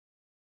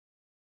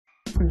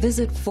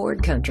Visit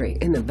Ford Country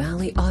in the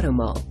Valley Auto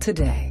Mall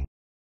today.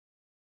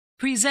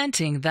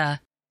 Presenting the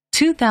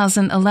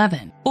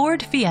 2011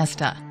 Ford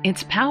Fiesta.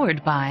 It's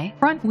powered by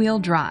front-wheel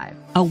drive,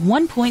 a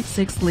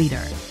 1.6-liter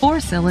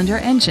four-cylinder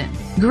engine.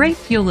 Great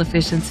fuel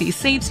efficiency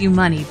saves you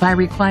money by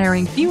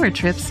requiring fewer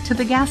trips to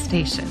the gas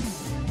station.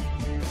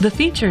 The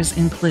features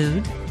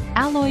include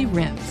alloy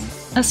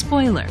rims, a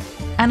spoiler,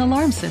 an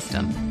alarm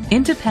system,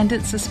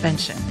 independent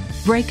suspension,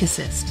 brake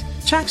assist,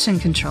 traction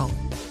control,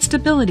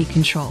 stability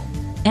control,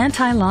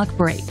 anti-lock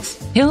brakes,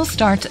 hill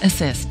start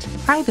assist,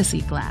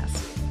 privacy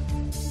glass.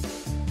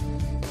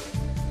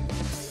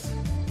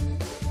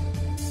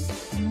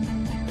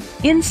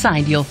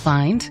 Inside you'll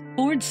find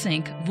Ford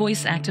Sync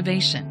voice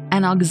activation,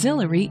 an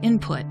auxiliary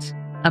input,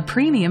 a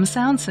premium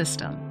sound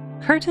system,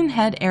 curtain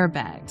head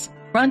airbags,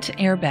 front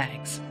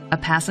airbags, a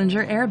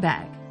passenger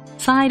airbag,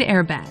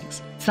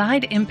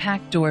 side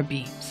impact door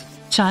beams,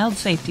 child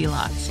safety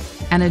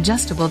locks, an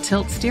adjustable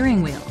tilt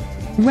steering wheel.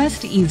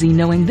 Rest easy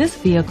knowing this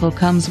vehicle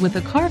comes with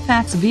a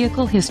Carfax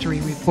Vehicle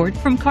History Report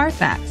from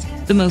Carfax,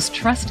 the most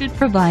trusted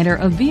provider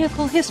of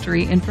vehicle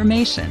history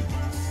information.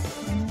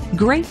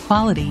 Great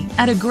quality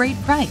at a great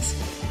price.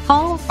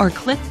 Call or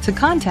click to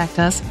contact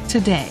us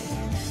today.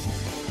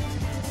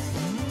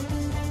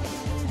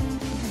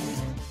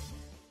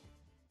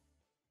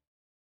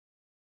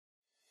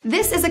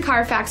 This is a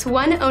Carfax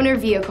one-owner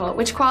vehicle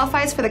which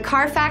qualifies for the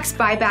Carfax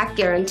buyback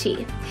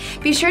guarantee.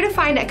 Be sure to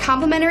find a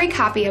complimentary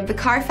copy of the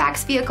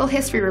Carfax Vehicle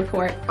History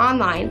Report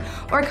online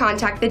or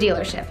contact the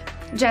dealership.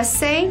 Just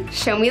say,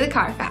 "Show me the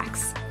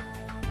Carfax."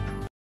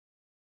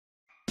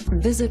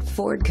 Visit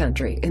Ford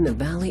Country in the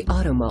Valley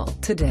Auto Mall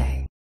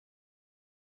today.